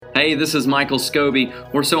Hey, this is Michael Scobie.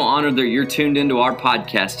 We're so honored that you're tuned into our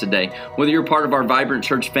podcast today. Whether you're part of our Vibrant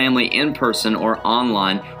Church family in person or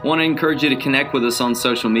online, I want to encourage you to connect with us on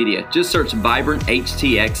social media. Just search Vibrant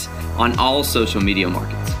HTX on all social media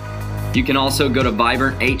markets. You can also go to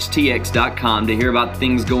vibranthtx.com to hear about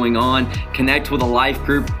things going on, connect with a life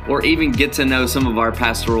group, or even get to know some of our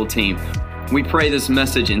pastoral team. We pray this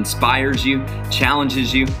message inspires you,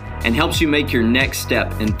 challenges you, and helps you make your next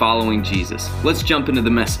step in following Jesus. Let's jump into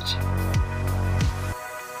the message. Brand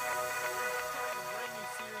new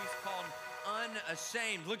series called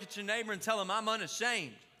Unashamed. Look at your neighbor and tell him, I'm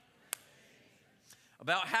unashamed.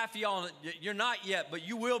 About half of y'all, you're not yet, but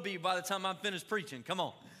you will be by the time I'm finished preaching. Come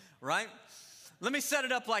on, right? Let me set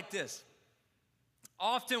it up like this.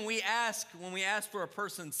 Often when we ask for a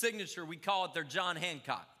person's signature, we call it their John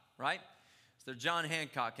Hancock, right? They're John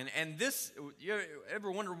Hancock. And this, you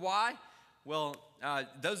ever wonder why? Well,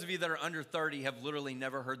 those of you that are under 30 have literally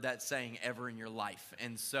never heard that saying ever in your life.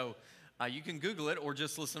 And so you can Google it or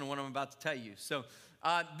just listen to what I'm about to tell you. So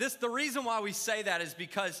the reason why we say that is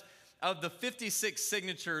because of the 56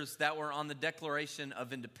 signatures that were on the Declaration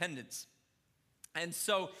of Independence. And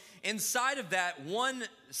so inside of that, one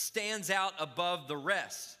stands out above the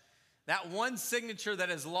rest. That one signature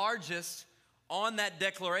that is largest on that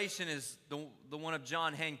declaration is the one of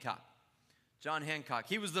John Hancock. John Hancock.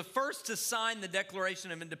 He was the first to sign the Declaration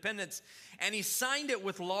of Independence, and he signed it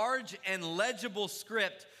with large and legible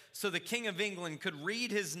script so the King of England could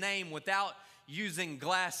read his name without using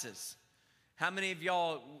glasses. How many of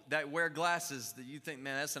y'all that wear glasses that you think,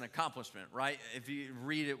 man, that's an accomplishment, right? If you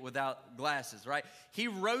read it without glasses, right? He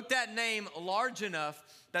wrote that name large enough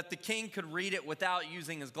that the king could read it without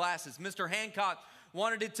using his glasses. Mr. Hancock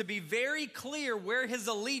wanted it to be very clear where his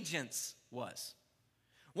allegiance was.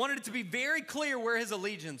 Wanted it to be very clear where his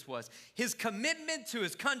allegiance was. His commitment to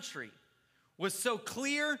his country was so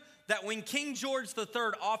clear that when King George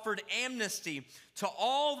III offered amnesty to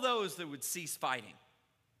all those that would cease fighting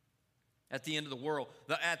at the end of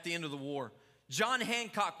the war, John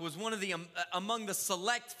Hancock was one of among the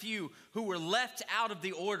select few who were left out of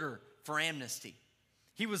the order for amnesty.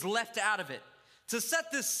 He was left out of it. To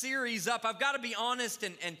set this series up, I've got to be honest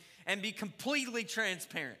and be completely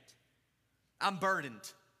transparent. I'm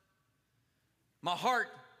burdened. My heart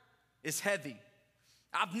is heavy.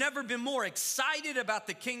 I've never been more excited about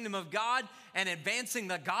the kingdom of God and advancing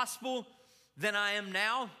the gospel than I am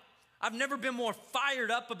now. I've never been more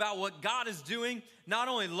fired up about what God is doing, not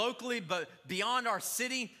only locally, but beyond our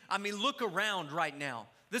city. I mean, look around right now.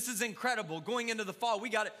 This is incredible. Going into the fall, we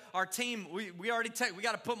got our team, we got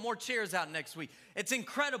to put more chairs out next week. It's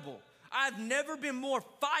incredible. I've never been more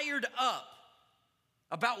fired up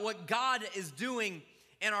about what God is doing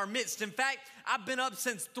in our midst. In fact, I've been up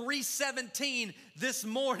since 3:17 this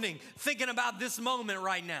morning thinking about this moment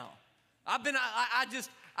right now. I'm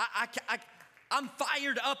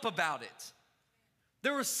fired up about it.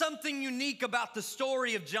 There was something unique about the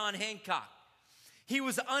story of John Hancock. He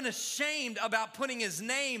was unashamed about putting his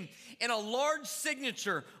name in a large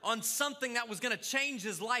signature on something that was going to change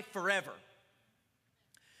his life forever.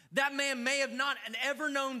 That man may have not ever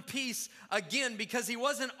known peace again because he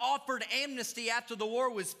wasn't offered amnesty after the war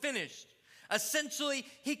was finished. Essentially,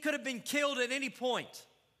 he could have been killed at any point.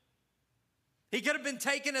 He could have been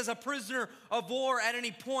taken as a prisoner of war at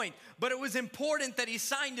any point. But it was important that he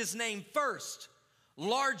signed his name first,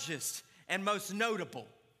 largest and most notable.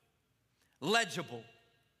 Legible.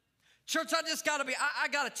 Church, I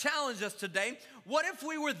got to challenge us today. What if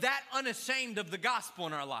we were that unashamed of the gospel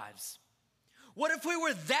in our lives? What if we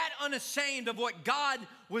were that unashamed of what God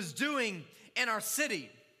was doing in our city?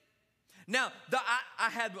 Now, I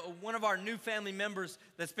had one of our new family members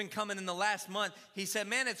that's been coming in the last month. He said,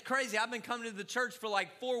 man, it's crazy. I've been coming to the church for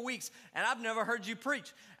like 4 weeks, and I've never heard you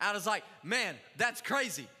preach. I was like, man, that's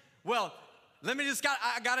crazy. Well,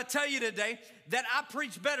 I got to tell you today that I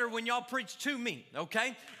preach better when y'all preach to me,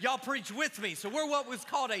 okay? Y'all preach with me. So we're what was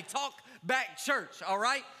called a talk back church, all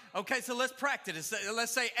right? Okay, so let's practice.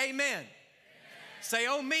 Let's say amen. Amen. Say,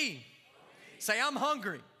 oh me. Say, I'm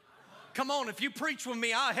hungry. Come on, if you preach with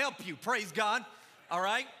me, I'll help you. Praise God, all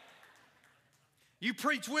right? You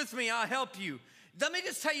preach with me, I'll help you. Let me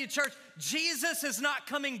just tell you, church, Jesus is not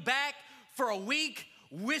coming back for a week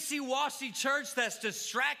wishy-washy church that's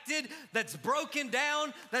distracted, that's broken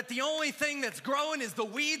down, that the only thing that's growing is the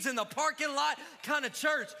weeds in the parking lot kind of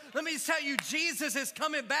church. Let me just tell you, Jesus is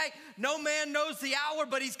coming back. No man knows the hour,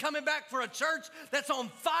 but he's coming back for a church that's on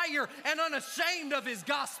fire and unashamed of his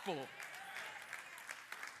gospel.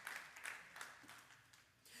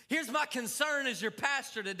 Here's my concern as your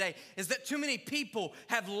pastor today, is that too many people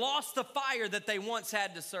have lost the fire that they once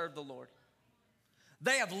had to serve the Lord.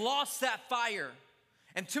 They have lost that fire.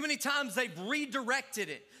 And too many times they've redirected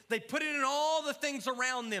it. They put it in all the things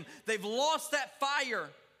around them. They've lost that fire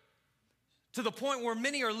to the point where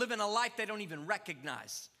many are living a life they don't even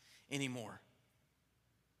recognize anymore.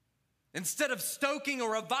 Instead of stoking a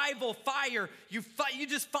revival fire, you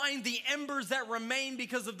just find the embers that remain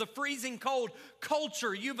because of the freezing cold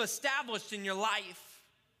culture you've established in your life.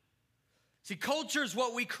 See, culture is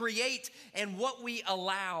what we create and what we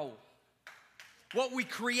allow. What we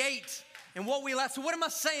create and what we allow. So what am I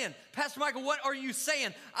saying? Pastor Michael, what are you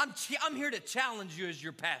saying? I'm here to challenge you as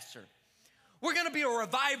your pastor. We're going to be a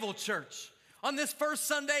revival church. On this first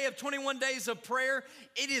Sunday of 21 days of prayer,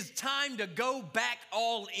 it is time to go back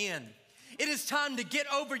all in. It is time to get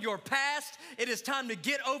over your past. It is time to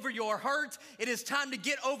get over your hurt. It is time to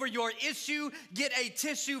get over your issue. Get a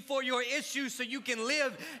tissue for your issue so you can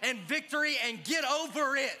live in victory and get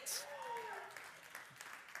over it.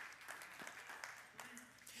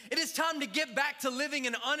 It is time to get back to living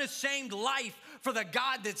an unashamed life for the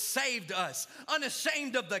God that saved us.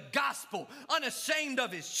 Unashamed of the gospel. Unashamed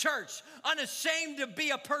of his church. Unashamed to be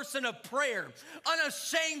a person of prayer.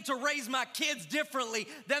 Unashamed to raise my kids differently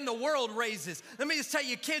than the world raises. Let me just tell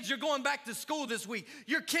you, kids, you're going back to school this week.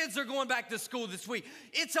 Your kids are going back to school this week.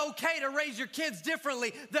 It's okay to raise your kids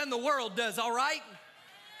differently than the world does, all right?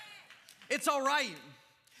 It's all right.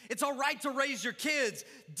 It's all right to raise your kids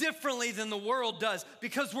differently than the world does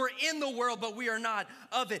because we're in the world, but we are not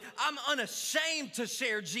of it. I'm unashamed to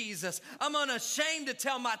share Jesus. I'm unashamed to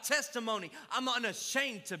tell my testimony. I'm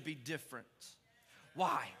unashamed to be different.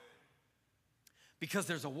 Why? Because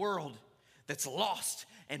there's a world that's lost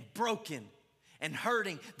and broken and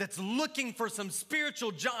hurting, that's looking for some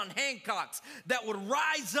spiritual John Hancocks that would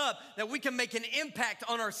rise up, that we can make an impact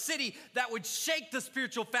on our city that would shake the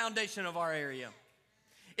spiritual foundation of our area.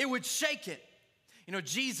 It would shake it. You know,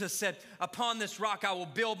 Jesus said, upon this rock I will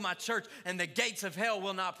build my church and the gates of hell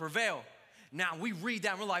will not prevail. Now we read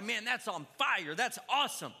that and we're like, man, that's on fire. That's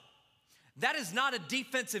awesome. That is not a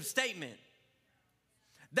defensive statement.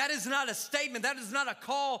 That is not a statement. That is not a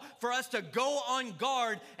call for us to go on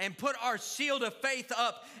guard and put our shield of faith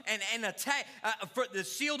up and attack, for the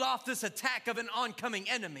shield off this attack of an oncoming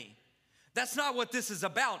enemy. That's not what this is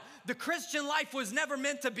about. The Christian life was never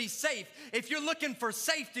meant to be safe. If you're looking for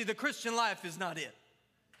safety, the Christian life is not it.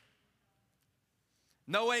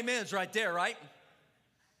 No amens right there, right?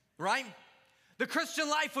 Right? The Christian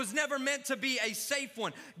life was never meant to be a safe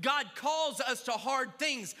one. God calls us to hard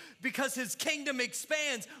things because his kingdom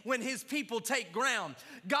expands when his people take ground.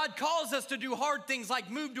 God calls us to do hard things like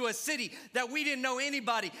move to a city that we didn't know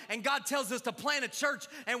anybody. And God tells us to plant a church.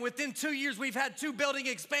 And within 2 years, we've had 2 building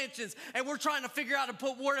expansions. And we're trying to figure out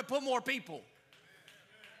where to put more people.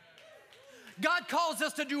 God calls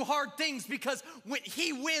us to do hard things because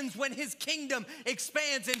he wins when his kingdom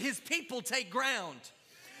expands and his people take ground.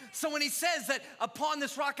 So when he says that upon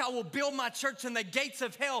this rock I will build my church and the gates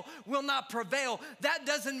of hell will not prevail, that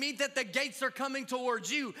doesn't mean that the gates are coming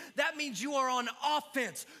towards you. That means you are on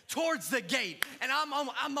offense towards the gate. And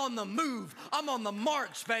I'm on the move. I'm on the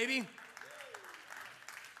march, baby.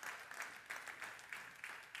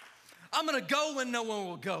 I'm going to go when no one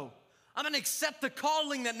will go. I'm going to accept the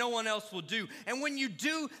calling that no one else will do. And when you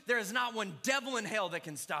do, there is not one devil in hell that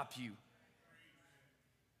can stop you.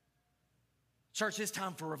 Church, it's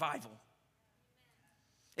time for revival.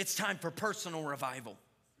 It's time for personal revival.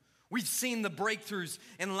 We've seen the breakthroughs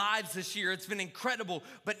in lives this year. It's been incredible.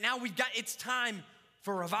 But now it's time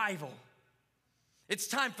for revival. It's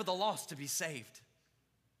time for the lost to be saved.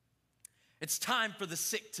 It's time for the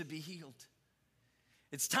sick to be healed.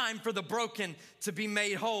 It's time for the broken to be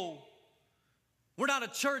made whole. We're not a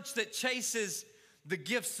church that chases the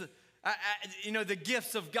gifts, the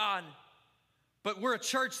gifts of God. But we're a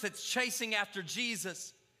church that's chasing after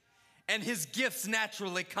Jesus, and his gifts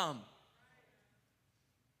naturally come.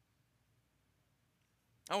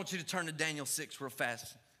 I want you to turn to Daniel 6 real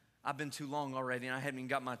fast. I've been too long already, and I haven't even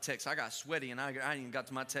got my text. I got sweaty, and I ain't even got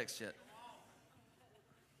to my text yet.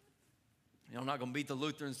 I'm not going to beat the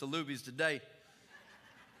Lutherans, the Lubies today.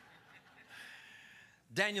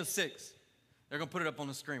 Daniel 6. They're going to put it up on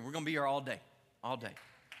the screen. We're going to be here all day. All day.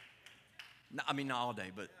 No, I mean, not all day,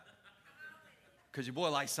 but... because your boy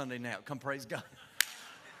likes Sunday nap. Come praise God.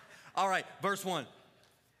 All right, verse 1.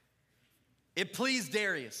 It pleased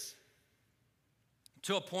Darius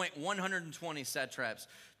to appoint 120 satraps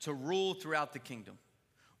to rule throughout the kingdom,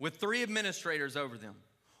 with 3 administrators over them,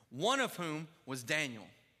 one of whom was Daniel.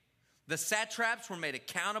 The satraps were made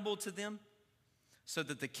accountable to them so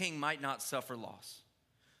that the king might not suffer loss.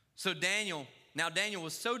 So Daniel Now Daniel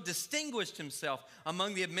was so distinguished himself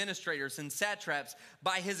among the administrators and satraps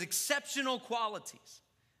by his exceptional qualities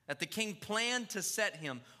that the king planned to set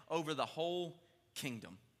him over the whole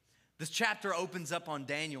kingdom. This chapter opens up on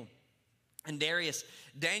Daniel and Darius.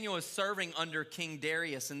 Daniel is serving under King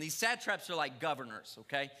Darius, and these satraps are like governors,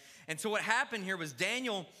 okay? And so what happened here was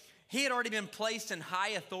Daniel, he had already been placed in high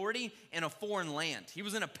authority in a foreign land. He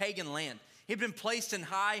was in a pagan land. He'd been placed in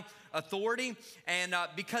high authority, and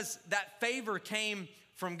because that favor came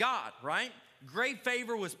from God, right? Great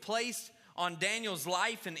favor was placed on Daniel's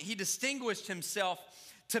life, and he distinguished himself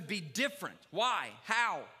to be different. Why?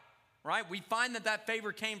 How? Right? We find that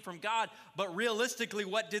favor came from God, but realistically,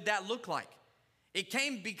 what did that look like? It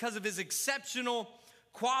came because of his exceptional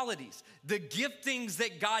qualities. The giftings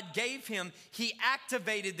that God gave him, he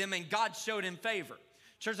activated them, and God showed him favor.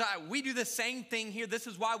 Church, we do the same thing here. This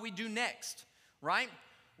is why we do Next, right?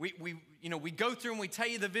 We go through and we tell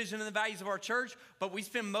you the vision and the values of our church, but we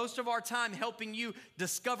spend most of our time helping you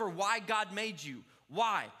discover why God made you.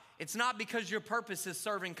 Why? It's not because your purpose is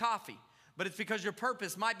serving coffee, but it's because your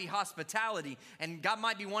purpose might be hospitality, and God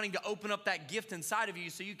might be wanting to open up that gift inside of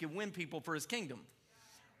you so you can win people for his kingdom,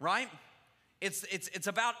 right? It's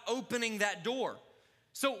about opening that door.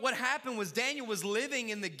 So what happened was Daniel was living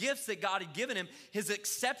in the gifts that God had given him, his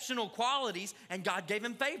exceptional qualities, and God gave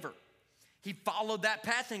him favor. He followed that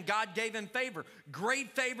path, and God gave him favor.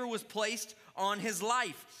 Great favor was placed on his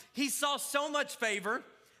life. He saw so much favor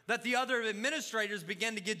that the other administrators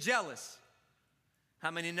began to get jealous.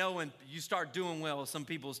 How many know when you start doing well, some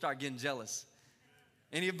people start getting jealous?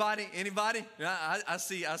 Anybody? I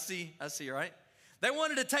see, right? They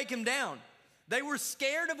wanted to take him down. They were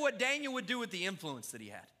scared of what Daniel would do with the influence that he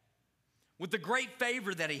had, with the great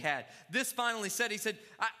favor that he had. This finally said,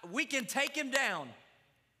 we can take him down,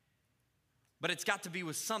 but it's got to be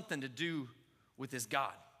with something to do with his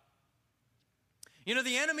God. You know,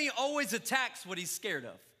 the enemy always attacks what he's scared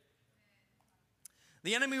of.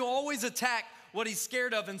 The enemy will always attack what he's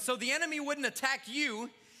scared of, and so the enemy wouldn't attack you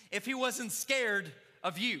if he wasn't scared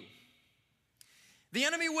of you. The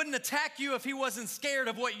enemy wouldn't attack you if he wasn't scared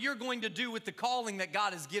of what you're going to do with the calling that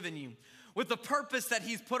God has given you, with the purpose that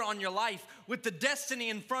he's put on your life, with the destiny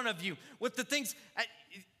in front of you, with the things.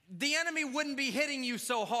 The enemy wouldn't be hitting you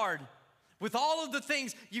so hard. With all of the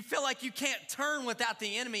things you feel like you can't turn without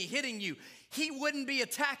the enemy hitting you, he wouldn't be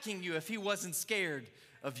attacking you if he wasn't scared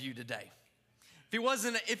of you today.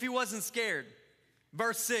 If he wasn't scared.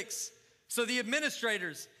 Verse 6, so the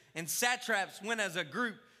administrators and satraps went as a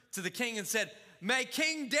group to the king and said, "May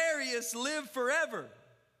King Darius live forever."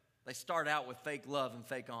 They start out with fake love and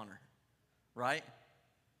fake honor, right?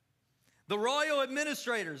 The royal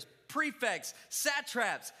administrators, prefects,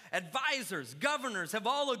 satraps, advisors, governors have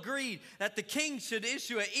all agreed that the king should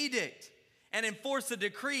issue an edict and enforce a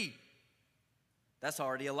decree. That's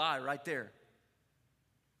already a lie right there.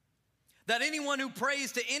 That anyone who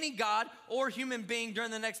prays to any god or human being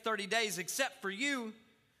during the next 30 days, except for you,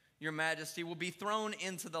 your majesty, will be thrown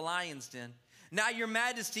into the lion's den. Now, your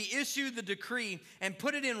majesty, issue the decree and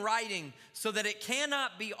put it in writing so that it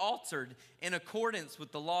cannot be altered in accordance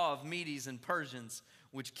with the law of Medes and Persians,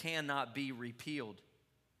 which cannot be repealed.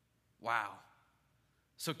 Wow.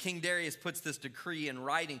 So King Darius puts this decree in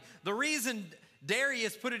writing. The reason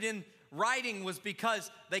Darius put it in writing was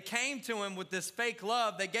because they came to him with this fake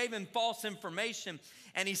love. They gave him false information,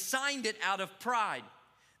 and he signed it out of pride.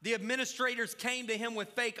 The administrators came to him with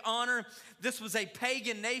fake honor. This was a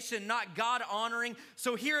pagan nation, not God honoring.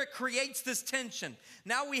 So here it creates this tension.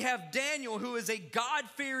 Now we have Daniel, who is a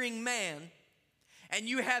God-fearing man, and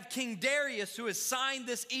you have King Darius, who has signed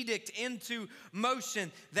this edict into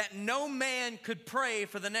motion that no man could pray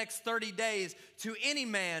for the next 30 days to any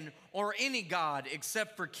man or any god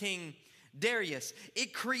except for King Darius.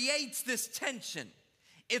 It creates this tension.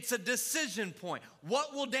 It's a decision point.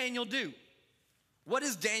 What will Daniel do? What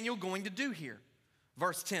is Daniel going to do here?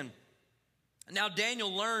 Verse 10. Now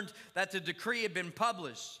Daniel learned that the decree had been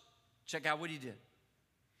published. Check out what he did.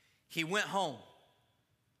 He went home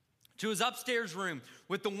to his upstairs room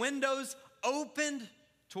with the windows opened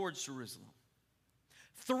towards Jerusalem.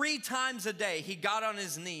 3 times a day he got on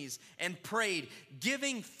his knees and prayed,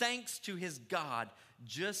 giving thanks to his God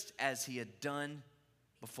just as he had done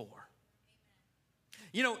before.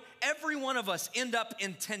 You know, every one of us end up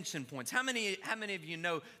in tension points. How many of you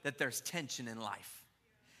know that there's tension in life?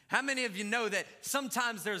 How many of you know that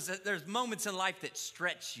sometimes there's moments in life that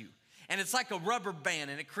stretch you? And it's like a rubber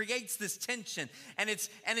band, and it creates this tension, and it's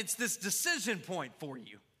this decision point for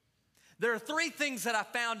you. There are 3 things that I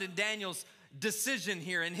found in Daniel's decision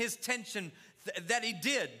here, and his tension that he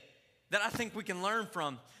did, that I think we can learn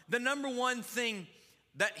from. The number one thing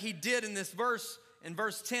that he did in this verse, in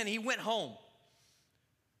verse 10, he went home.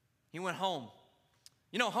 He went home.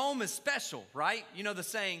 You know, home is special, right? You know the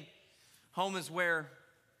saying, home is where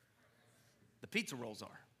the pizza rolls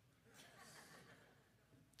are.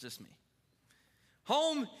 Just me.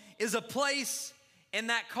 Home is a place in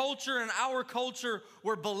that culture, in our culture,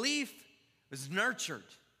 where belief is nurtured.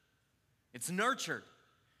 It's nurtured.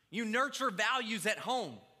 You nurture values at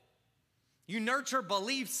home. You nurture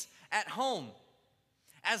beliefs at home.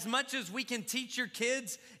 As much as we can teach your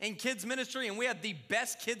kids in kids ministry, and we have the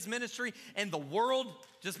best kids ministry in the world,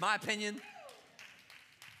 just my opinion.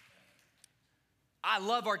 I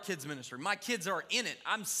love our kids ministry. My kids are in it.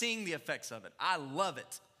 I'm seeing the effects of it. I love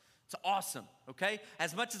it. It's awesome, okay?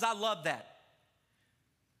 As much as I love that,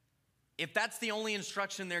 if that's the only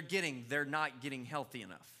instruction they're getting, they're not getting healthy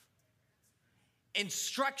enough.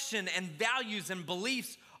 Instruction and values and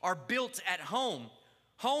beliefs are built at home.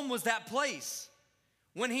 Home was that place.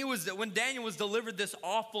 When Daniel was delivered this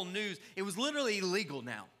awful news, it was literally illegal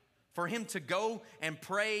now for him to go and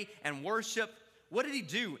pray and worship. What did he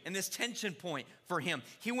do in this tension point for him?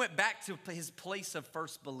 He went back to his place of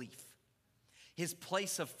first belief, his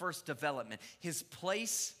place of first development, his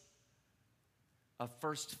place of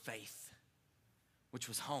first faith, which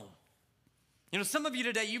was home. You know, some of you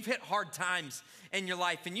today, you've hit hard times in your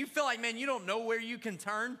life and you feel like, man, you don't know where you can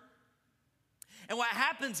turn. And what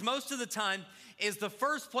happens most of the time is the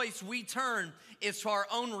first place we turn is to our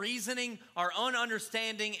own reasoning, our own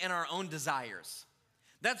understanding, and our own desires.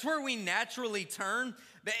 That's where we naturally turn.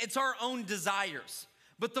 It's our own desires.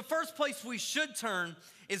 But the first place we should turn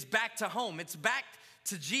is back to home. It's back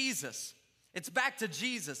to Jesus. It's back to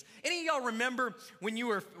Jesus. Any of y'all remember when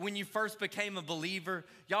you first became a believer?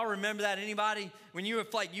 Y'all remember that? Anybody? When you were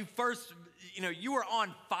like, you were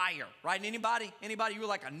on fire, right? Anybody? You were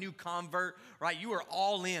like a new convert, right? You were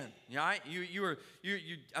all in, right? You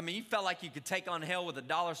felt like you could take on hell with a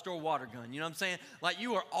dollar store water gun. You know what I'm saying? Like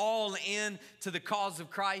you were all in to the cause of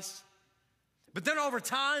Christ. But then over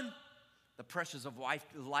time, the pressures of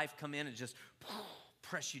life come in and just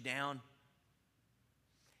press you down.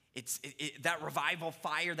 It's that revival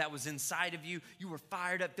fire that was inside of you. You were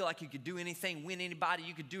fired up, feel like you could do anything, win anybody.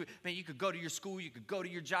 You could do it. Man, you could go to your school. You could go to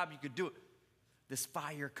your job. You could do it. This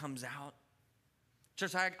fire comes out.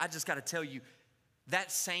 Church, I just got to tell you,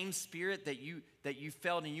 that same spirit that you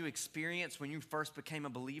felt and you experienced when you first became a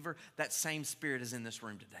believer, that same spirit is in this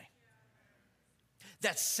room today.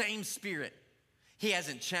 That same spirit. He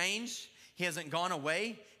hasn't changed. He hasn't gone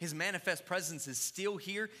away. His manifest presence is still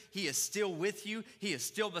here. He is still with you. He is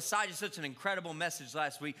still beside you. Such an incredible message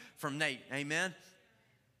last week from Nate. Amen.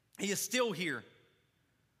 He is still here.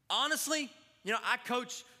 Honestly, you know, I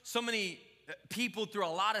coach so many people through a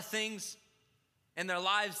lot of things in their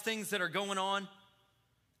lives, things that are going on.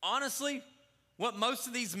 Honestly, what most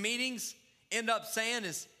of these meetings end up saying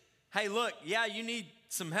is, hey, look, yeah, you need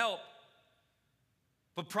some help,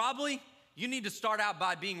 but probably you need to start out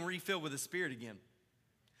by being refilled with the Spirit again.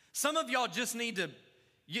 Some of y'all just need to,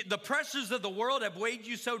 the pressures of the world have weighed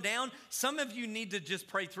you so down, some of you need to just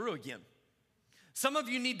pray through again. Some of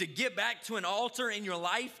you need to get back to an altar in your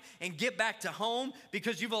life and get back to home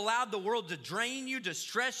because you've allowed the world to drain you, to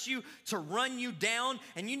stress you, to run you down,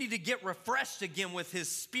 and you need to get refreshed again with His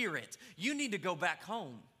Spirit. You need to go back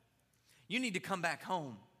home. You need to come back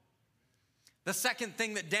home. The second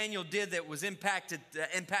thing that Daniel did that was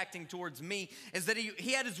impacting towards me is that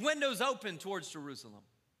he had his windows open towards Jerusalem.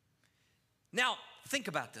 Now, think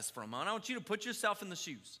about this for a moment. I want you to put yourself in the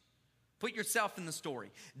shoes. Put yourself in the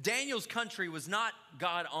story. Daniel's country was not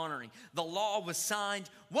God-honoring. The law was signed.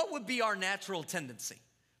 What would be our natural tendency?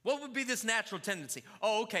 What would be this natural tendency?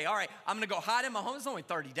 Oh, okay, all right, I'm going to go hide in my home. It's only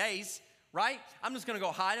 30 days, right? I'm just going to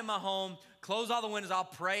go hide in my home, close all the windows. I'll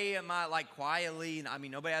pray at quietly. And I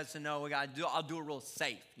mean, nobody has to know what I do. I'll do it real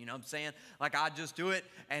safe. You know what I'm saying? Like I just do it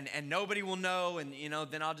and nobody will know. And, you know,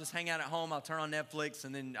 then I'll just hang out at home. I'll turn on Netflix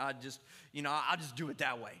and then I'll just do it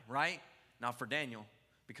that way, right? Not for Daniel.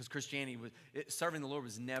 Because Christianity, serving the Lord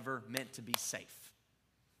was never meant to be safe.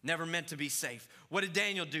 Never meant to be safe. What did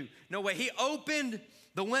Daniel do? No way. He opened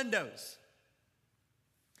the windows.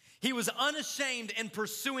 He was unashamed in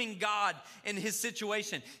pursuing God in his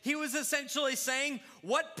situation. He was essentially saying,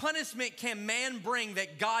 what punishment can man bring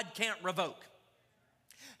that God can't revoke?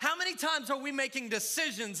 How many times are we making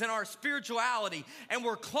decisions in our spirituality and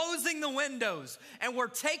we're closing the windows and we're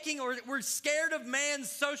scared of man's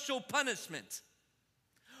social punishment?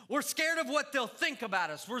 We're scared of what they'll think about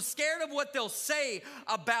us. We're scared of what they'll say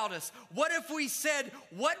about us. What if we said,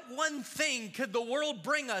 what one thing could the world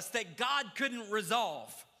bring us that God couldn't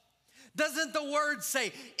resolve? Doesn't the word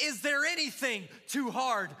say, is there anything too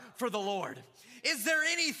hard for the Lord? Is there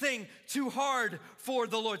anything too hard for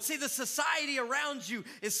the Lord? See, the society around you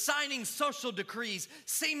is signing social decrees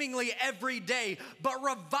seemingly every day, but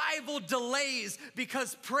revival delays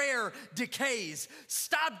because prayer decays.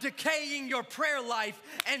 Stop decaying your prayer life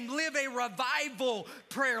and live a revival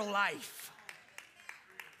prayer life.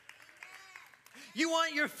 You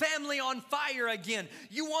want your family on fire again.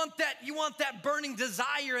 You want that burning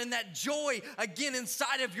desire and that joy again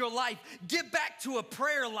inside of your life. Get back to a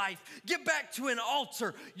prayer life. Get back to an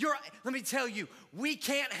altar. Let me tell you, we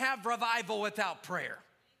can't have revival without prayer.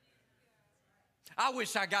 I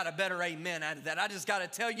wish I got a better amen out of that. I just got to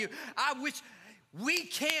tell you, I wish we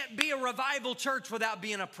can't be a revival church without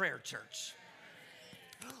being a prayer church.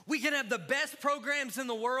 We can have the best programs in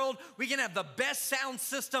the world. We can have the best sound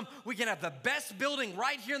system. We can have the best building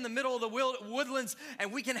right here in the middle of the woodlands.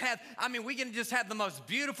 And we can just have the most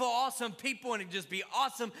beautiful, awesome people, and it'd just be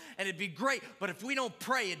awesome and it'd be great. But if we don't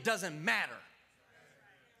pray, it doesn't matter.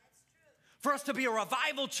 For us to be a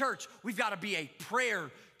revival church, we've got to be a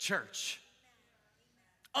prayer church.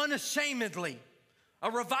 Unashamedly.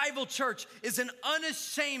 A revival church is an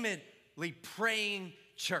unashamedly praying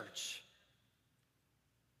church.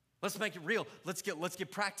 Let's make it real. Let's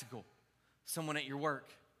get practical. Someone at your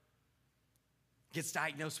work gets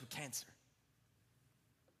diagnosed with cancer.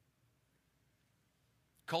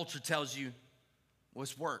 Culture tells you, well,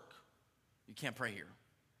 it's work. You can't pray here.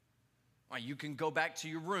 All right, you can go back to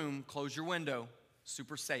your room, close your window,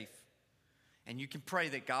 super safe, and you can pray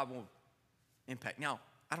that God will impact. Now,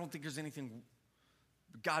 I don't think there's anything,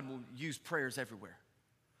 God will use prayers everywhere.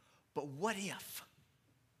 But what if?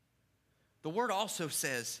 The word also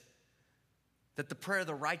says that the prayer of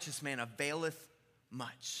the righteous man availeth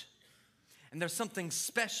much. And there's something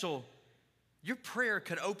special. Your prayer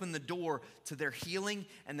could open the door to their healing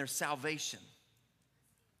and their salvation.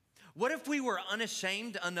 What if we were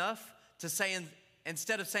unashamed enough to say,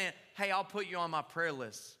 instead of saying, hey, I'll put you on my prayer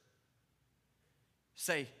list,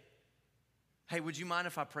 say, hey, would you mind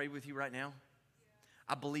if I prayed with you right now?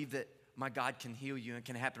 I believe that my God can heal you and it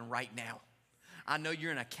can happen right now. I know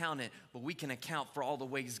you're an accountant, but we can account for all the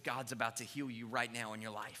ways God's about to heal you right now in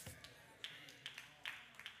your life.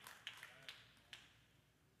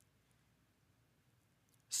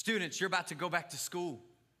 Students, you're about to go back to school.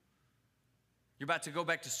 You're about to go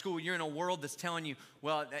back to school. You're in a world that's telling you,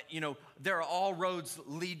 well, there are all roads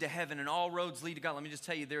lead to heaven and all roads lead to God. Let me just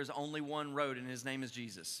tell you, there's only one road, and his name is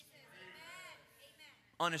Jesus.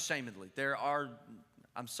 Amen. Unashamedly.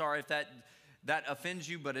 I'm sorry if that offends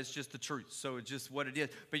you, but it's just the truth. So it's just what it is.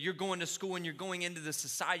 But you're going to school and you're going into this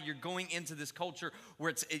society. You're going into this culture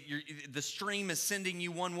where the stream is sending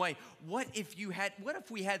you one way. What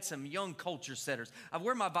if we had some young culture setters?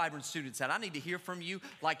 Where are my vibrant students at? I need to hear from you.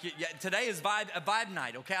 Today is a vibe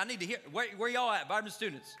night, okay? I need to hear. Where y'all at, vibrant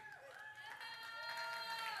students?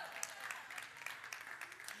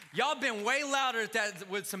 Y'all been way louder at that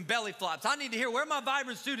with some belly flops. I need to hear, where are my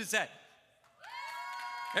vibrant students at?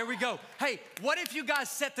 There we go. Hey, what if you guys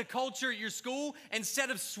set the culture at your school?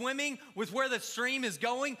 Instead of swimming with where the stream is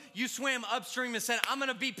going, you swam upstream and said, I'm going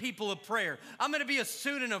to be people of prayer. I'm going to be a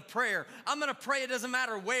student of prayer. I'm going to pray. It doesn't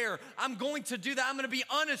matter where. I'm going to do that. I'm going to be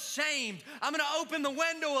unashamed. I'm going to open the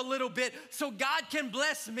window a little bit so God can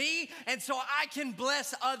bless me and so I can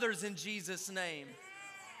bless others in Jesus' name.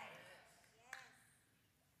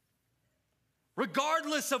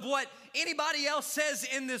 Regardless of what anybody else says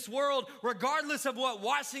in this world, regardless of what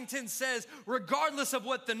Washington says, regardless of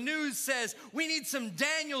what the news says, we need some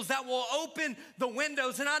Daniels that will open the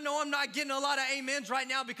windows. And I know I'm not getting a lot of amens right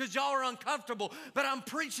now because y'all are uncomfortable, but I'm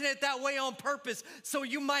preaching it that way on purpose so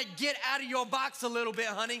you might get out of your box a little bit,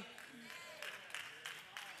 honey.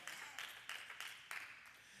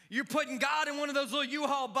 You're putting God in one of those little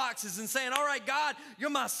U-Haul boxes and saying, all right, God, you're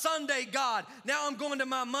my Sunday God. Now I'm going to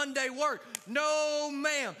my Monday work. No,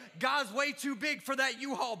 ma'am. God's way too big for that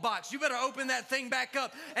U-Haul box. You better open that thing back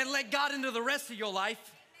up and let God into the rest of your life.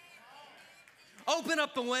 Open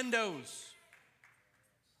up the windows.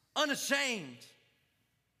 Unashamed.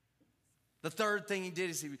 The third thing he did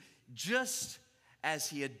is just as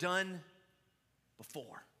he had done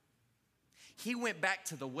before, he went back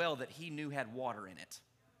to the well that he knew had water in it.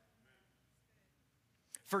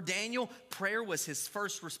 For Daniel, prayer was his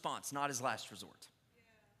first response, not his last resort.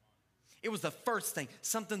 It was the first thing.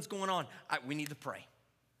 Something's going on. We need to pray.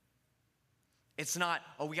 It's not,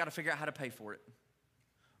 we got to figure out how to pay for it.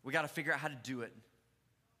 We got to figure out how to do it.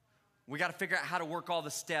 We got to figure out how to work all the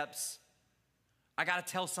steps. I got to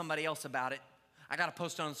tell somebody else about it. I got to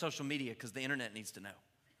post it on social media because the internet needs to know.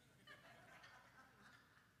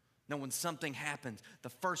 No, when something happens, the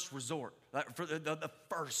first resort, the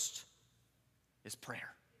first is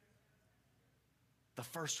prayer. the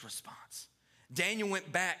first response. Daniel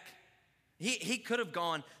went back. He could have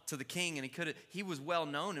gone to the king, and he was well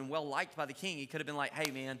known and well liked by the king. He could have been like, hey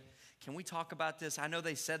man, can we talk about this? I know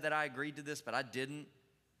they said that I agreed to this, but I didn't,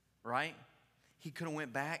 right? He could have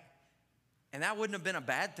went back, and that wouldn't have been a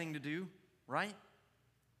bad thing to do, right?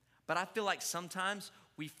 But I feel like sometimes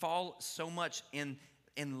we fall so much in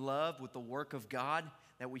love with the work of God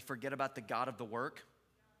that we forget about the God of the work.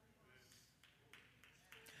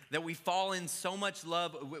 That we fall in so much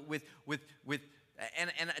love with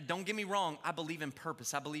and don't get me wrong, I believe in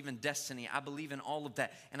purpose. I believe in destiny. I believe in all of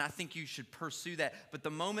that. And I think you should pursue that. But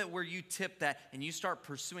the moment where you tip that and you start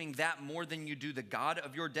pursuing that more than you do the God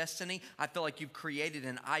of your destiny, I feel like you've created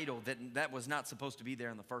an idol that was not supposed to be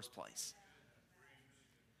there in the first place.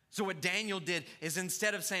 So what Daniel did is,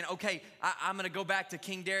 instead of saying, okay, I'm going to go back to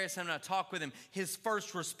King Darius, I'm going to talk with him, his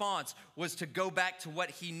first response was to go back to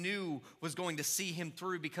what he knew was going to see him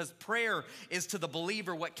through, because prayer is to the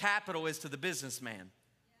believer what capital is to the businessman.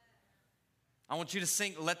 I want you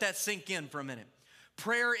to let that sink in for a minute.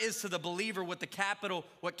 Prayer is to the believer what capital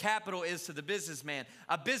is to the businessman.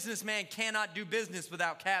 A businessman cannot do business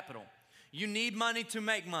without capital. You need money to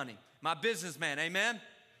make money. My businessman, amen?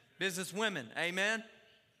 Businesswomen, amen?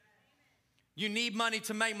 You need money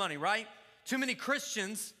to make money, right? Too many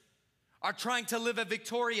Christians are trying to live a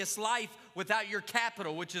victorious life without your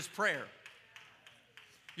capital, which is prayer.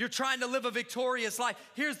 You're trying to live a victorious life.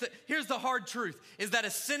 Here's the hard truth, is that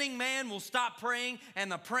a sinning man will stop praying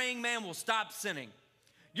and the praying man will stop sinning.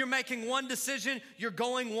 You're making one decision, you're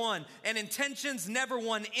going one. And intentions never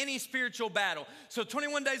won any spiritual battle. So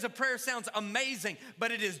 21 days of prayer sounds amazing,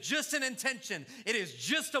 but it is just an intention. It is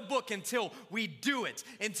just a book until we do it,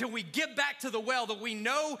 until we get back to the well that we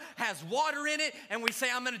know has water in it, and we say,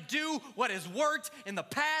 I'm going to do what has worked in the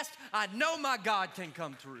past. I know my God can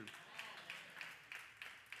come through.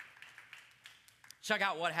 Check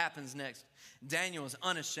out what happens next. Daniel is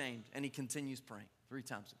unashamed, and he continues praying 3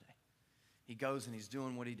 times a day. He goes and he's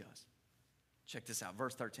doing what he does. Check this out,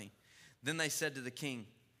 verse 13. Then they said to the king,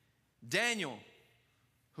 Daniel,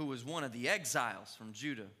 who was one of the exiles from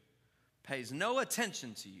Judah, pays no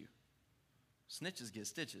attention to you. Snitches get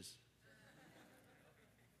stitches.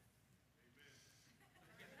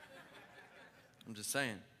 I'm just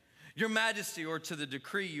saying. Your majesty, or to the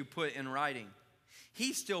decree you put in writing.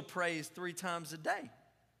 He still prays 3 times a day.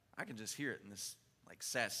 I can just hear it in this like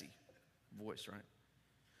sassy voice, right?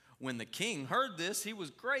 When the king heard this, he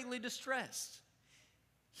was greatly distressed.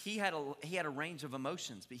 He had a range of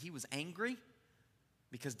emotions, but he was angry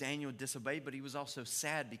because Daniel disobeyed, but he was also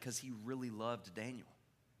sad because he really loved Daniel.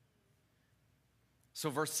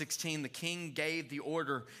 So verse 16, the king gave the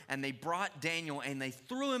order, and they brought Daniel and they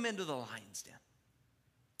threw him into the lion's den.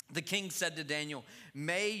 The king said to Daniel,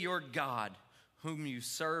 may your God, whom you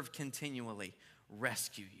serve continually,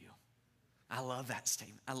 rescue you. I love that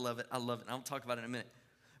statement. I love it. I'll talk about it in a minute.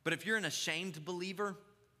 But if you're an ashamed believer,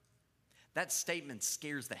 that statement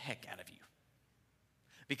scares the heck out of you.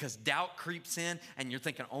 Because doubt creeps in and you're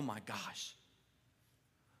thinking, oh my gosh,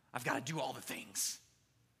 I've got to do all the things,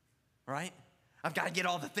 right? I've got to get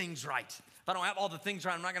all the things right. If I don't have all the things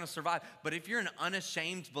right, I'm not going to survive. But if you're an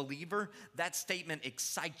unashamed believer, that statement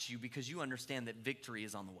excites you because you understand that victory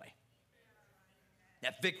is on the way.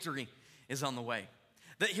 That victory is on the way.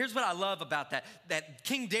 Here's what I love about that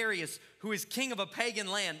King Darius, who is king of a pagan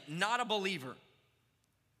land, not a believer.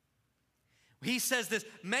 He says this,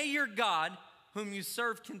 may your God, whom you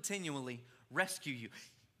serve continually, rescue you.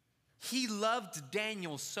 He loved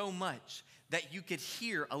Daniel so much that you could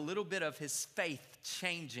hear a little bit of his faith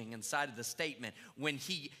changing inside of the statement when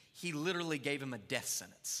he literally gave him a death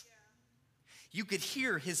sentence. You could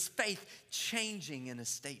hear his faith changing in his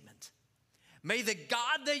statement. May the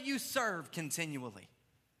God that you serve continually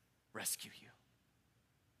rescue you.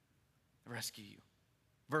 Rescue you.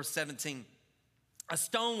 Verse 17, a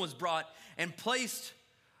stone was brought and placed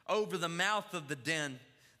over the mouth of the den.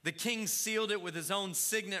 The king sealed it with his own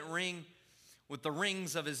signet ring, with the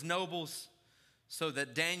rings of his nobles, so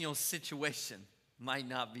that Daniel's situation might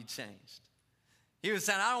not be changed. He was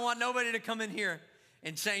saying, I don't want nobody to come in here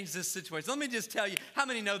and change this situation. Let me just tell you, how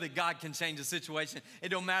many know that God can change a situation? It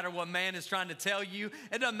don't matter what man is trying to tell you.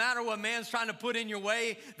 It doesn't matter what man's trying to put in your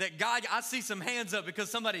way. That God, I see some hands up because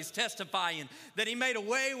somebody's testifying that he made a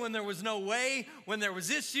way when there was no way, when there was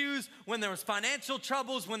issues, when there was financial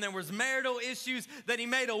troubles, when there was marital issues, that he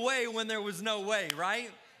made a way when there was no way, right?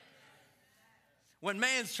 When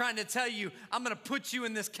man's trying to tell you, I'm going to put you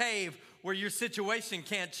in this cave where your situation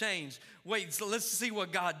can't change. Wait, so let's see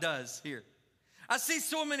what God does here. I see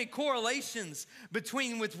so many correlations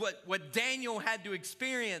between with what Daniel had to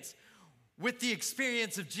experience with the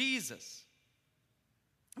experience of Jesus.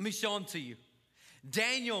 Let me show them to you.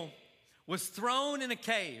 Daniel was thrown in a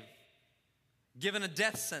cave, given a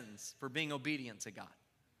death sentence for being obedient to God.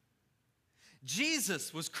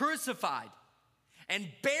 Jesus was crucified and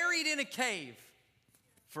buried in a cave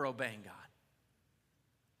for obeying God.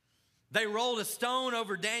 They rolled a stone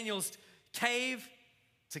over Daniel's cave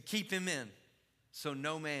to keep him in so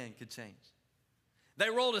no man could change. They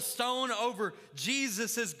rolled a stone over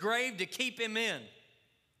Jesus' grave to keep him in.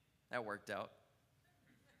 That worked out.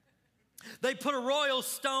 They put a royal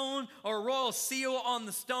stone or a royal seal on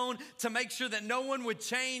the stone to make sure that no one would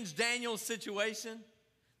change Daniel's situation.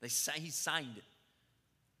 He signed it.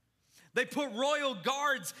 They put royal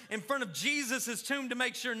guards in front of Jesus' tomb to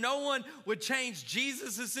make sure no one would change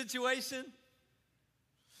Jesus' situation.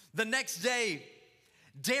 The next day,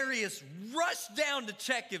 Darius rushed down to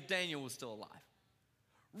check if Daniel was still alive.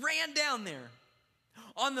 Ran down there.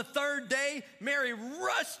 On the third day, Mary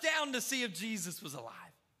rushed down to see if Jesus was alive.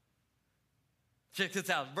 Check this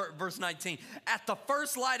out, verse 19. At the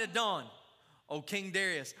first light of dawn, O King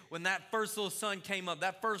Darius, when that first little sun came up,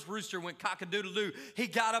 that first rooster went cock-a-doodle-doo, he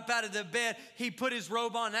got up out of the bed, he put his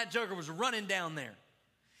robe on, that joker was running down there.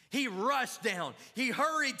 He rushed down. He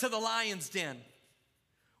hurried to the lion's den.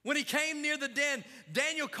 When he came near the den,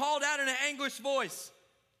 Daniel called out in an anguished voice,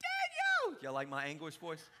 Daniel! Y'all like my anguished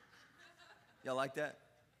voice? Y'all like that?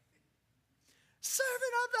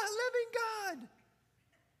 Servant of the living God.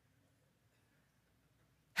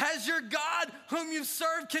 Has your God, whom you've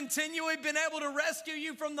served continually, been able to rescue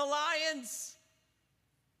you from the lions?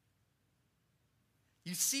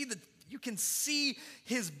 You can see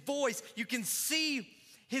his voice. You can see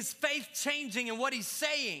his faith changing in what he's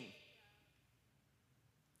saying.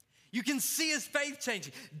 You can see his faith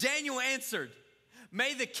changing. Daniel answered,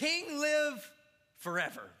 may the king live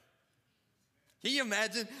forever. Can you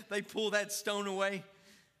imagine? They pull that stone away.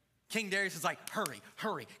 King Darius is like, hurry,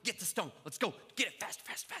 hurry, get the stone. Let's go. Get it faster,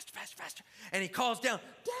 faster, faster, faster, faster. And he calls down,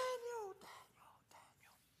 Daniel, Daniel,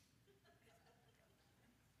 Daniel.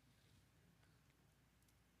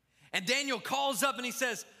 And Daniel calls up and he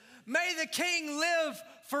says, may the king live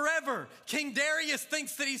forever. King Darius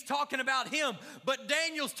thinks that he's talking about him, but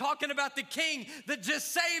Daniel's talking about the king that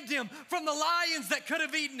just saved him from the lions that could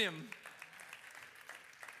have eaten him.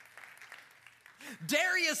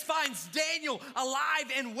 Darius finds Daniel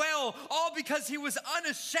alive and well, all because he was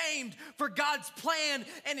unashamed for God's plan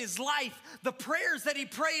in his life. The prayers that he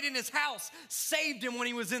prayed in his house saved him when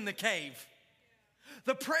he was in the cave.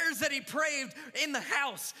 The prayers that he prayed in the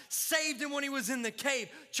house saved him when he was in the cave.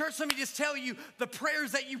 Church, let me just tell you, the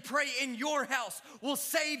prayers that you pray in your house will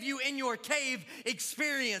save you in your cave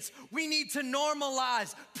experience. We need to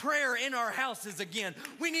normalize prayer in our houses again.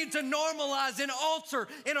 We need to normalize an altar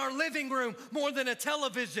in our living room more than a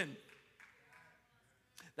television.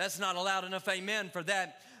 That's not a loud enough amen for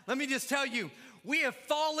that. Let me just tell you, we have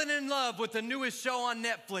fallen in love with the newest show on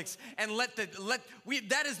Netflix, and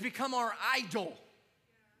that has become our idol.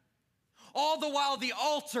 All the while the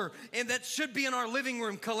altar that should be in our living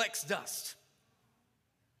room collects dust.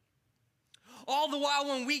 All the while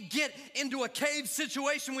when we get into a cave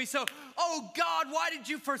situation, we say, oh God, why did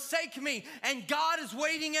you forsake me? And God is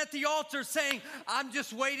waiting at the altar saying, I'm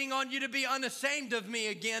just waiting on you to be unashamed of me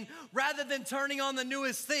again, rather than turning on the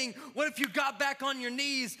newest thing. What if you got back on your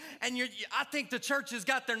knees and I think the church has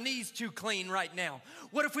got their knees too clean right now.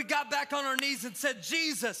 What if we got back on our knees and said,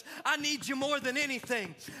 Jesus, I need you more than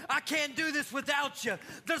anything. I can't do this without you.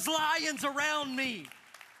 There's lions around me.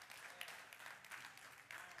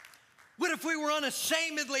 What if we were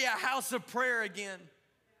unashamedly a house of prayer again?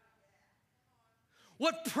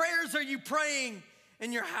 What prayers are you praying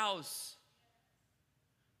in your house?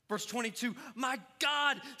 Verse 22, my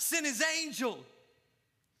God sent his angel.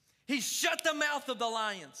 He shut the mouth of the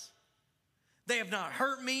lions. They have not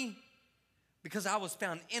hurt me because I was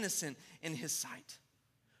found innocent in his sight,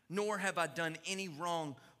 nor have I done any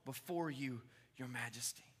wrong before you, your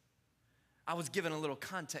majesty. I was given a little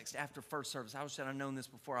context after first service. I wish I had known this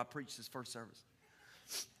before I preached this first service.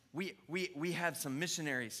 We have some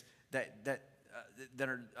missionaries that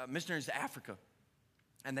are missionaries to Africa,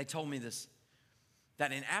 and they told me this,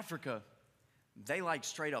 that in Africa, they like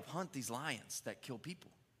straight up hunt these lions that kill people.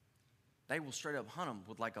 They will straight up hunt them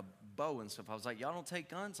with like a bow and stuff. I was like, y'all don't take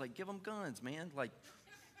guns? Like, give them guns, man. Like,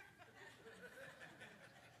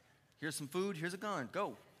 here's some food, here's a gun,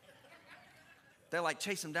 go. They like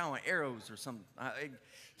chase them down with arrows or something.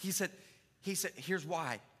 He said, here's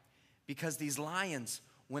why. Because these lions,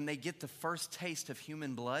 when they get the first taste of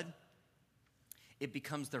human blood, it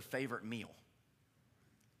becomes their favorite meal.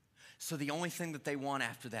 So the only thing that they want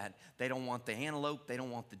after that, they don't want the antelope, they don't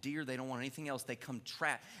want the deer, they don't want anything else. They come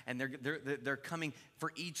trapped, and they're coming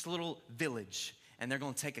for each little village, and they're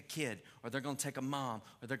going to take a kid, or they're going to take a mom,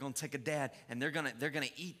 or they're going to take a dad, and they're going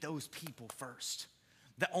to eat those people first.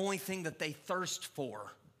 The only thing that they thirst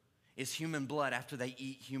for is human blood after they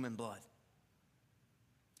eat human blood.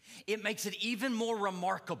 It makes it even more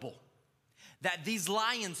remarkable that these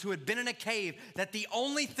lions who had been in a cave, that the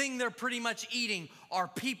only thing they're pretty much eating are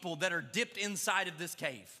people that are dipped inside of this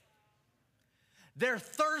cave. Their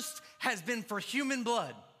thirst has been for human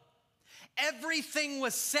blood. Everything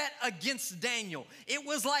was set against Daniel. It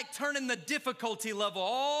was like turning the difficulty level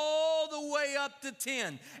all the way up to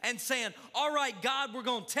 10 and saying, all right, God, we're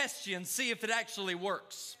going to test you and see if it actually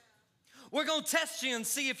works. We're going to test you and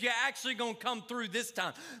see if you're actually going to come through this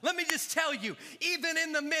time. Let me just tell you, even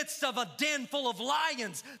in the midst of a den full of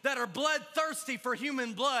lions that are bloodthirsty for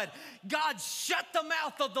human blood, God shut the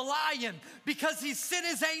mouth of the lion because he sent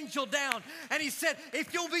his angel down and he said,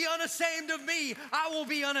 if you'll be unashamed of me, I will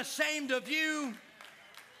be unashamed of you.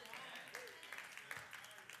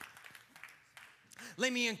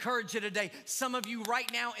 Let me encourage you today. Some of you right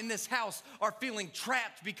now in this house are feeling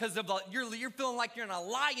trapped because of you're feeling like you're in a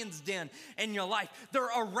lion's den in your life. They're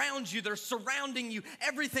around you. They're surrounding you.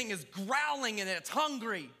 Everything is growling and it's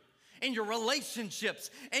hungry. In your relationships,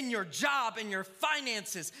 in your job, in your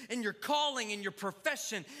finances, in your calling, in your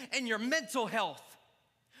profession, in your mental health.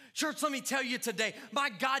 Church, let me tell you today, my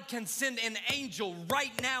God can send an angel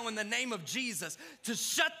right now in the name of Jesus to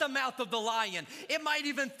shut the mouth of the lion. It might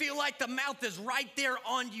even feel like the mouth is right there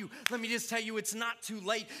on you. Let me just tell you, it's not too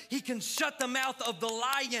late. He can shut the mouth of the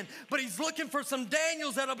lion, but he's looking for some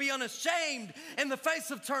Daniels that'll be unashamed in the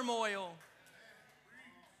face of turmoil.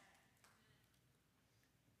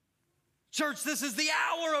 Church, this is the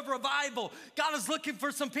hour of revival. God is looking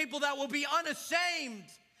for some people that will be unashamed.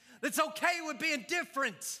 That's okay with being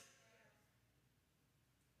different.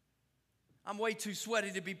 I'm way too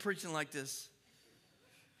sweaty to be preaching like this.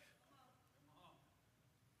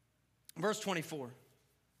 Verse 24.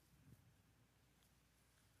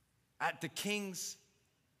 At the king's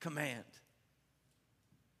command,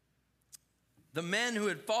 the men who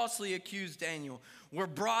had falsely accused Daniel were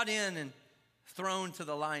brought in and thrown to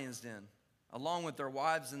the lion's den, along with their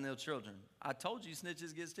wives and their children. I told you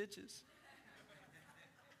snitches get stitches.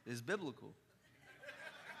 It's biblical.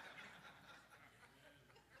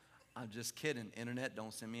 I'm just kidding. Internet,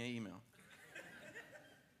 don't send me an email.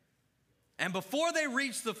 And before they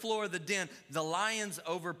reached the floor of the den, the lions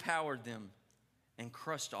overpowered them and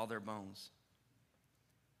crushed all their bones.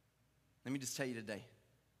 Let me just tell you today,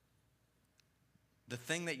 the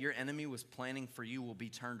thing that your enemy was planning for you will be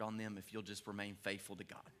turned on them if you'll just remain faithful to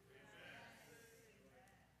God.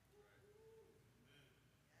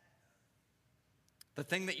 The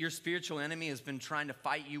thing that your spiritual enemy has been trying to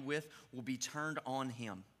fight you with will be turned on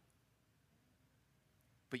him.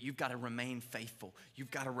 But you've got to remain faithful. You've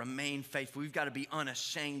got to remain faithful. You've got to be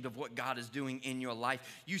unashamed of what God is doing in your life.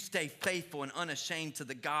 You stay faithful and unashamed to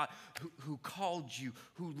the God who called you,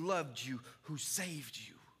 who loved you, who saved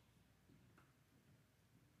you.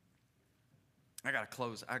 I got to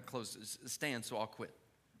close. Stand, so I'll quit.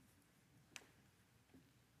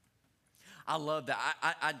 I love that.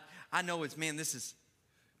 I know it's, man, this is,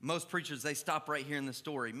 most preachers, they stop right here in the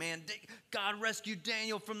story. Man, God rescued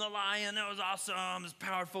Daniel from the lion. That was awesome. It's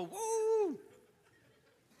powerful. Woo!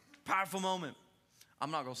 Powerful moment. I'm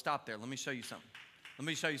not going to stop there. Let me show you something. Let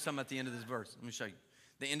me show you something at the end of this verse. Let me show you.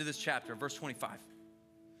 The end of this chapter, verse 25.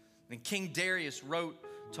 Then King Darius wrote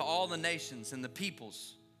to all the nations and the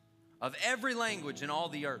peoples of every language in all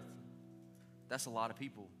the earth. That's a lot of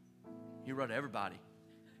people. He wrote to everybody.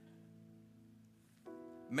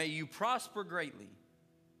 May you prosper greatly.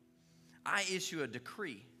 I issue a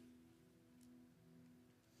decree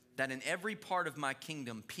that in every part of my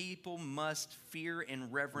kingdom, people must fear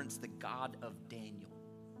and reverence the God of Daniel.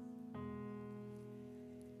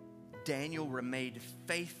 Daniel remained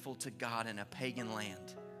faithful to God in a pagan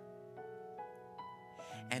land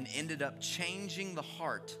and ended up changing the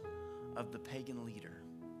heart of the pagan leader.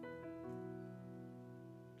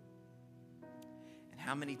 And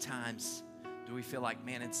how many times do we feel like,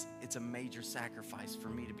 man, it's a major sacrifice for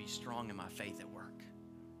me to be strong in my faith at work?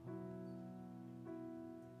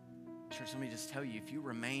 Church, let me just tell you, if you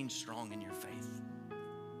remain strong in your faith,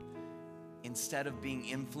 instead of being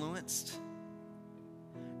influenced,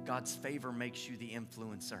 God's favor makes you the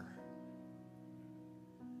influencer.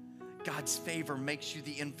 God's favor makes you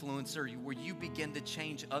the influencer where you begin to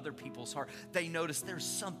change other people's heart. They notice there's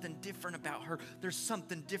something different about her. There's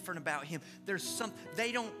something different about him.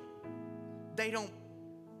 They don't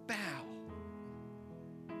bow.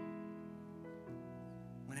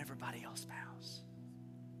 everybody else bows.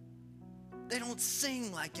 They don't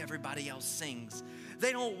sing like everybody else sings.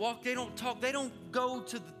 They don't walk, they don't talk, they don't go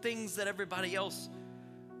to the things that everybody else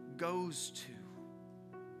goes to.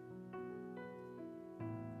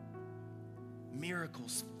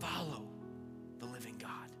 Miracles follow the living God.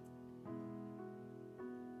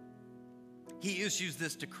 He issues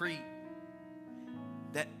this decree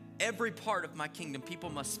that every part of my kingdom, people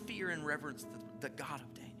must fear and reverence the God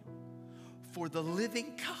of Daniel. For the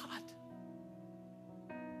living God,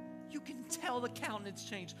 you can tell the countenance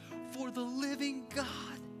change. For the living God,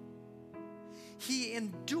 he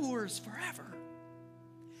endures forever.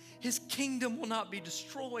 His kingdom will not be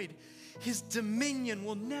destroyed. His dominion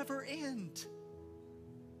will never end.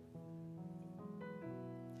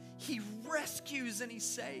 He rescues and he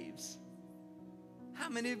saves. How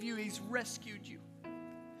many of you, he's rescued you?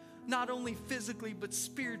 Not only physically, but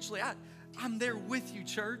spiritually. I'm there with you,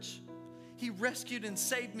 church. He rescued and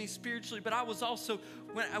saved me spiritually, but I was also,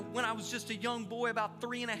 when I was just a young boy, about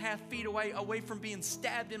 3.5 feet away from being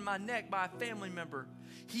stabbed in my neck by a family member,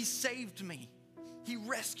 he saved me. He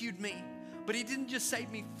rescued me. But he didn't just save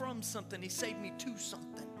me from something, he saved me to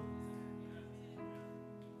something.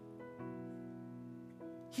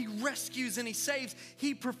 He rescues and he saves.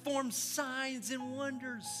 He performs signs and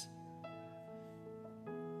wonders.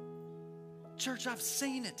 Church, I've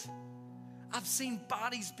seen it. I've seen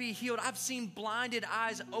bodies be healed. I've seen blinded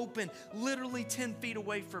eyes open literally 10 feet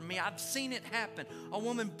away from me. I've seen it happen. A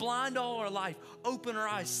woman blind all her life, open her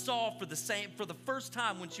eyes, saw for the first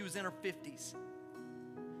time when she was in her 50s.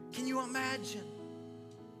 Can you imagine?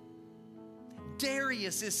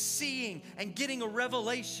 Darius is seeing and getting a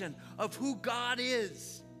revelation of who God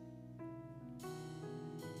is.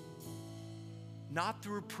 Not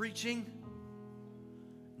through preaching,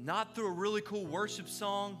 not through a really cool worship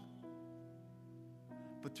song,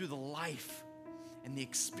 but through the life and the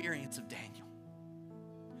experience of Daniel.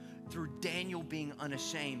 Through Daniel being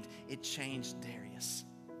unashamed, it changed Darius.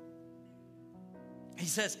 He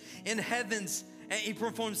says, in heavens, and he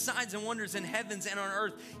performed signs and wonders in heavens and on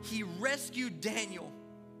earth. He rescued Daniel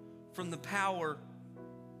from the power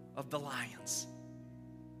of the lions.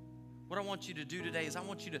 What I want you to do today is I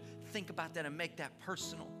want you to think about that and make that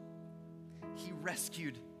personal. He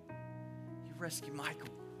rescued Michael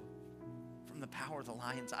from the power of the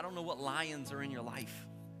lions. I don't know what lions are in your life,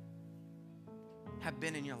 have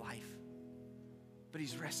been in your life, but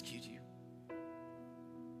he's rescued you.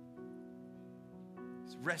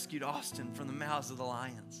 He's rescued Austin from the mouths of the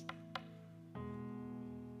lions.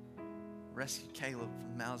 Rescued Caleb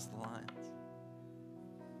from the mouths of the lions.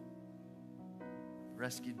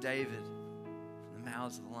 Rescued David from the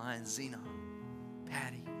mouths of the lions. Zena,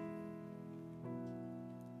 Patty.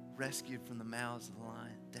 Rescued from the mouths of the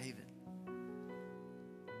lion. David.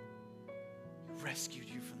 He rescued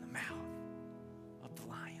you from the mouth of the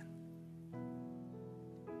lion.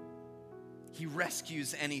 He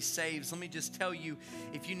rescues and he saves. Let me just tell you,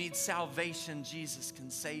 if you need salvation, Jesus can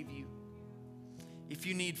save you. If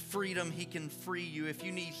you need freedom, he can free you. If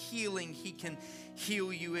you need healing, he can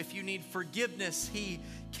heal you. If you need forgiveness, he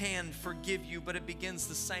can forgive you. But it begins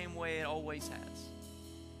the same way it always has.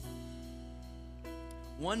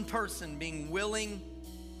 One person being willing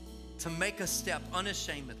to make a step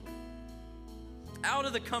unashamedly out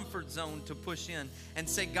of the comfort zone to push in and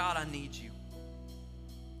say, God, I need you.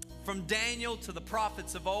 From Daniel to the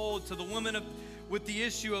prophets of old, to the woman with the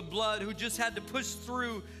issue of blood who just had to push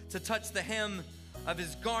through to touch the hem of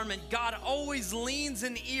his garment, God always leans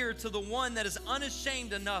an ear to the one that is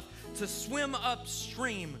unashamed enough to swim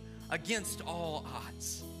upstream against all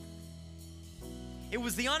odds. It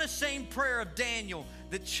was the unashamed prayer of Daniel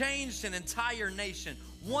that changed an entire nation.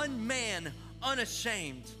 One man,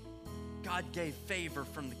 unashamed. God gave favor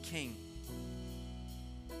from the king.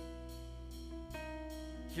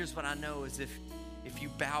 Here's what I know is if you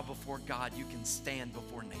bow before God, you can stand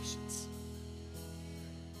before nations.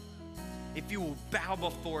 If you will bow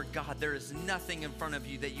before God, there is nothing in front of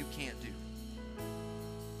you that you can't do.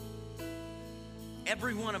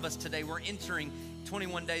 Every one of us today, we're entering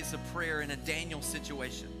 21 days of prayer in a Daniel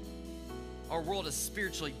situation. Our world is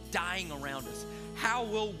spiritually dying around us. How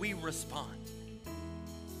will we respond?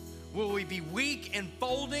 Will we be weak and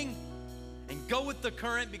folding and go with the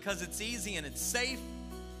current because it's easy and it's safe?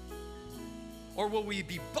 Or will we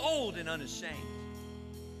be bold and unashamed?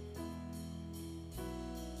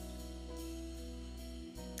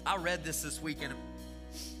 I read this week and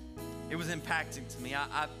it was impacting to me.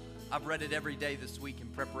 I've read it every day this week in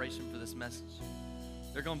preparation for this message.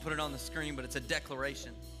 They're going to put it on the screen, but it's a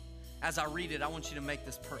declaration. As I read it, I want you to make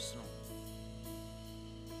this personal.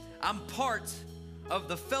 I'm part of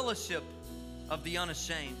the fellowship of the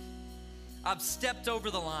unashamed. I've stepped over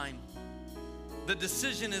the line. The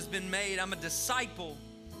decision has been made. I'm a disciple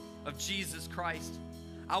of Jesus Christ.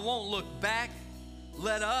 I won't look back,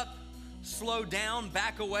 let up, slow down,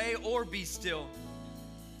 back away, or be still.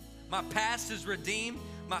 My past is redeemed.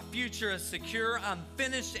 My future is secure. I'm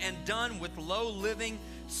finished and done with low living,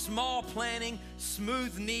 small planning,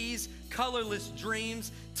 smooth knees, colorless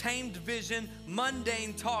dreams, tamed vision,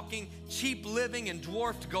 mundane talking, cheap living, and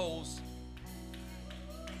dwarfed goals.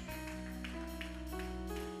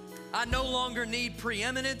 I no longer need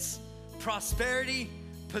preeminence, prosperity,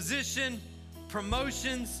 position,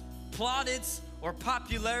 promotions, plaudits, or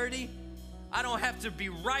popularity. I don't have to be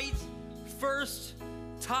right, first,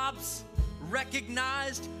 tops,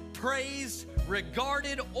 recognized, praised,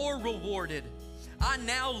 regarded, or rewarded. I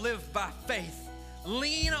now live by faith,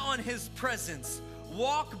 lean on His presence,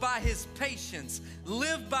 walk by His patience,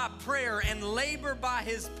 live by prayer, and labor by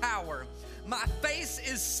His power. My face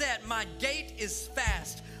is set, my gait is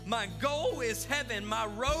fast. My goal is heaven, my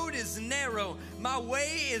road is narrow, my way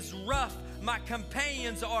is rough, my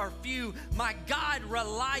companions are few, my God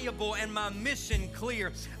reliable, and my mission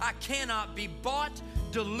clear. I cannot be bought,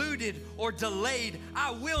 deluded, or delayed. I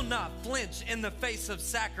will not flinch in the face of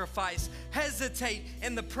sacrifice, hesitate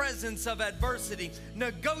in the presence of adversity,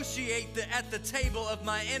 negotiate at the table of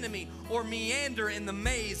my enemy, or meander in the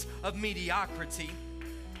maze of mediocrity.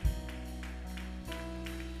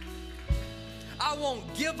 I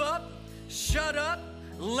won't give up, shut up,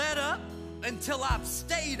 let up until I've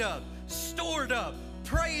stayed up, stored up,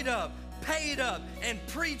 prayed up, paid up, and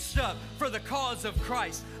preached up for the cause of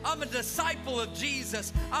Christ. I'm a disciple of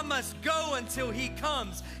Jesus. I must go until He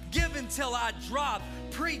comes, give until I drop,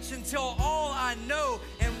 preach until all I know,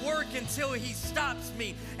 and work until He stops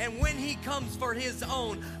me. And when He comes for His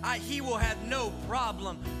own, He will have no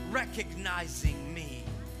problem recognizing me.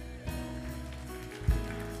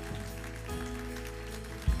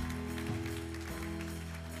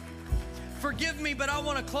 Forgive me, but I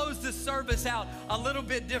want to close this service out a little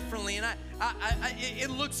bit differently, and it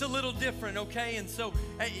looks a little different, okay? And so,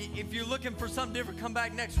 if you're looking for something different, come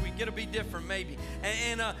back next week. It'll be different, maybe.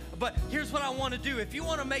 But here's what I want to do. If you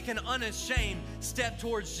want to make an unashamed step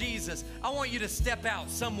towards Jesus, I want you to step out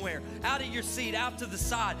somewhere, out of your seat, out to the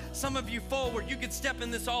side. Some of you forward. You could step in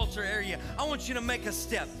this altar area. I want you to make a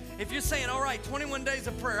step. If you're saying, all right, 21 days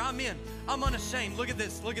of prayer, I'm in. I'm unashamed. Look at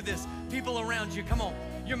this. Look at this. People around you, come on.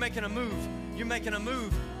 You're making a move. You're making a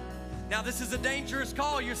move. Now, this is a dangerous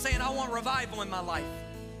call. You're saying, I want revival in my life.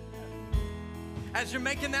 As you're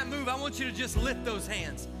making that move, I want you to just lift those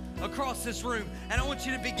hands across this room, and I want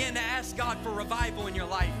you to begin to ask God for revival in your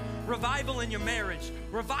life, revival in your marriage,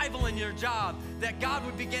 revival in your job, that God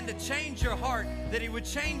would begin to change your heart, that He would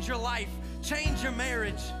change your life, change your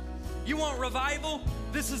marriage. You want revival?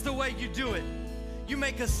 This is the way you do it. You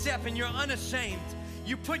make a step and you're unashamed.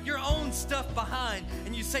 You put your own stuff behind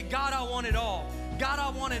and you say, God, I want it all. God, I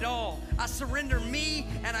want it all. I surrender me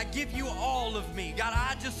and I give you all of me. God,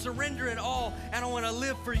 I just surrender it all and I want to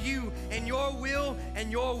live for you and your will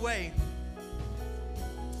and your way.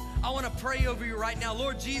 I want to pray over you right now.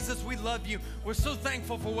 Lord Jesus, we love you. We're so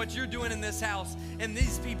thankful for what you're doing in this house and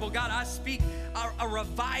these people. God, I speak a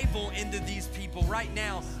revival into these people right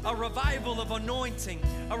now, a revival of anointing,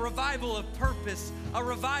 a revival of purpose, a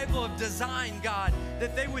revival of design, God,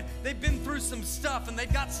 that they've been through some stuff and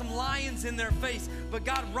they've got some lions in their face. But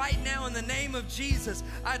God, right now in the name of Jesus,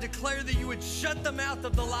 I declare that you would shut the mouth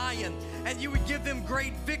of the lion and you would give them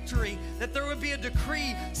great victory, that there would be a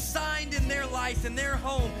decree signed in their life, in their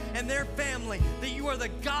home, and their family, that you are the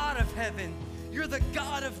God of heaven. You're the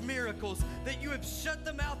God of miracles, that you have shut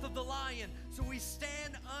the mouth of the lion, so we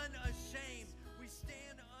stand unashamed.